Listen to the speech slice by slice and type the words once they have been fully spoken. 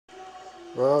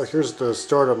Well, here's the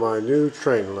start of my new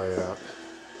train layout.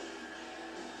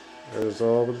 There's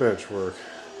all the bench work.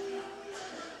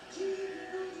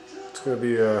 It's going to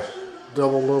be a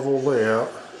double level layout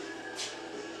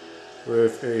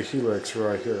with a helix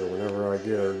right here whenever I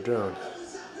get her done.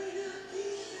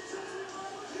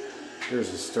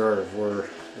 Here's the start of where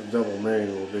the double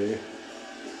main will be.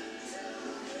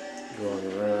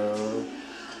 Going around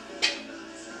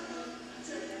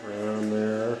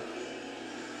there.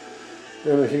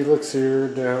 Then the helix here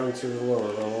down to the lower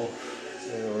level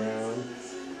and around.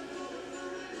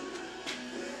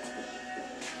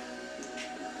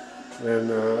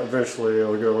 And eventually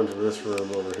it'll go into this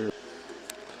room over here.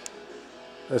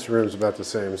 This room's about the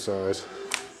same size.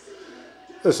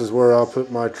 This is where I'll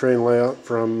put my train layout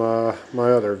from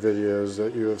my other videos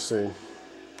that you have seen.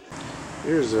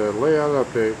 Here's a layout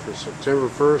update for September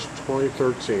 1st,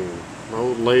 2013. My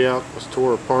old layout was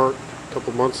tore apart a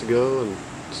couple months ago and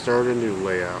started a new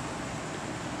layout.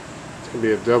 It's going to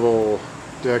be a double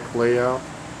deck layout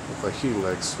with a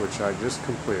helix, which I just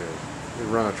completed. We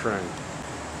run a train.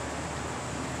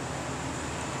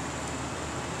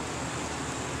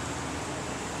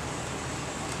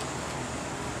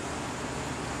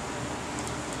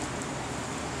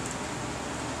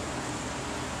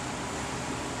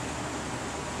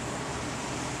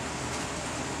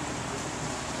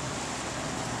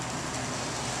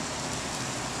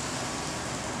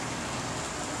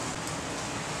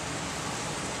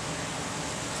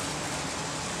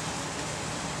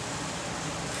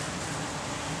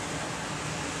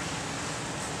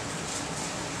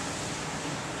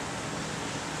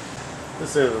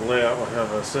 This end of the layout will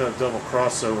have a set of double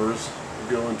crossovers that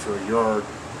go into a yard.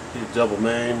 Be a double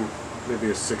main, maybe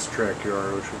a 6-track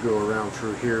yard, which will go around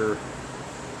through here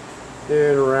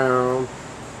and around.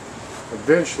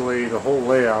 Eventually, the whole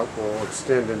layout will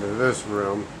extend into this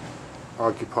room,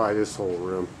 occupy this whole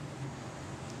room.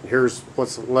 Here's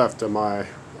what's left of my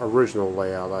original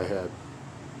layout I had.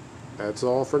 That's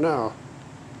all for now.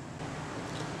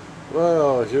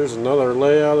 Well, here's another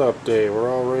layout update.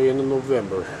 We're already into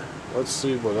November. Let's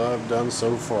see what I've done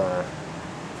so far.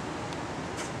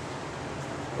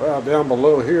 Well, down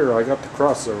below here I got the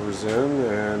crossovers in,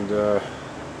 and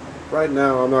right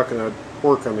now I'm not going to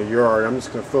work on the yard. I'm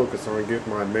just going to focus on getting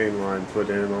my main line put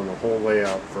in on the whole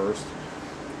layout first.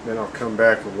 Then I'll come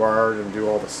back with wired and do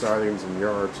all the sidings and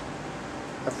yards.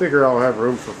 I figure I'll have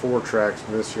room for 4 tracks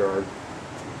in this yard.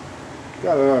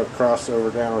 Got another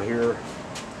crossover down here.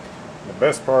 The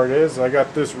best part is I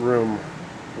got this room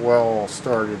well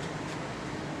started.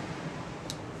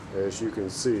 As you can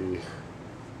see,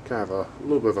 kind of a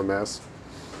little bit of a mess.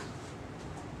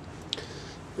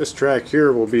 This track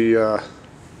here will be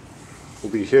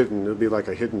hidden. It'll be like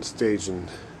a hidden station.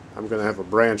 I'm going to have a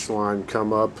branch line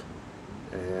come up,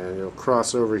 and it'll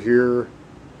cross over here,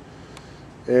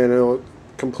 and it'll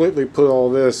completely put all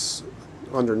this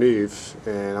underneath.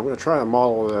 And I'm going to try to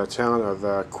model the town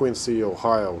of Quincy,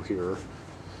 Ohio here.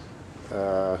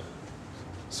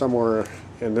 Somewhere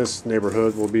in this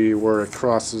neighborhood will be where it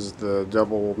crosses the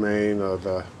double main of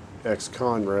the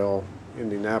ex-Conrail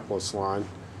Indianapolis line,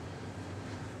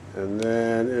 and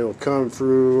then it'll come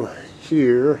through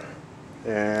here,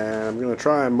 and I'm going to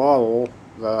try and model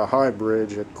the high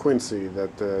bridge at Quincy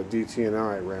that the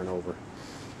DT&I ran over.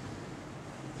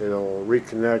 It'll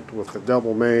reconnect with the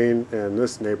double main in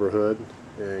this neighborhood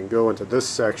and go into this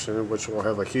section, which will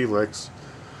have a helix,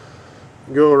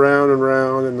 go around and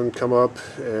around, and then come up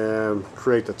and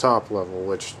create the top level,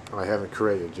 which I haven't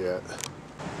created yet.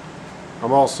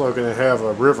 I'm also going to have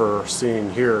a river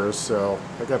scene here, so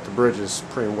I got the bridges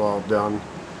pretty well done.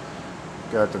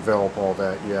 Got to develop all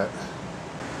that yet.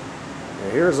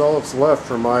 And here's all that's left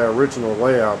from my original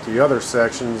layout. The other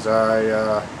sections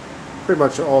I pretty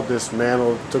much all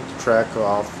dismantled, took the track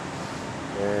off,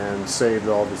 and saved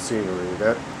all the scenery.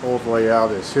 That old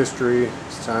layout is history.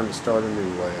 It's time to start a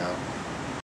new layout.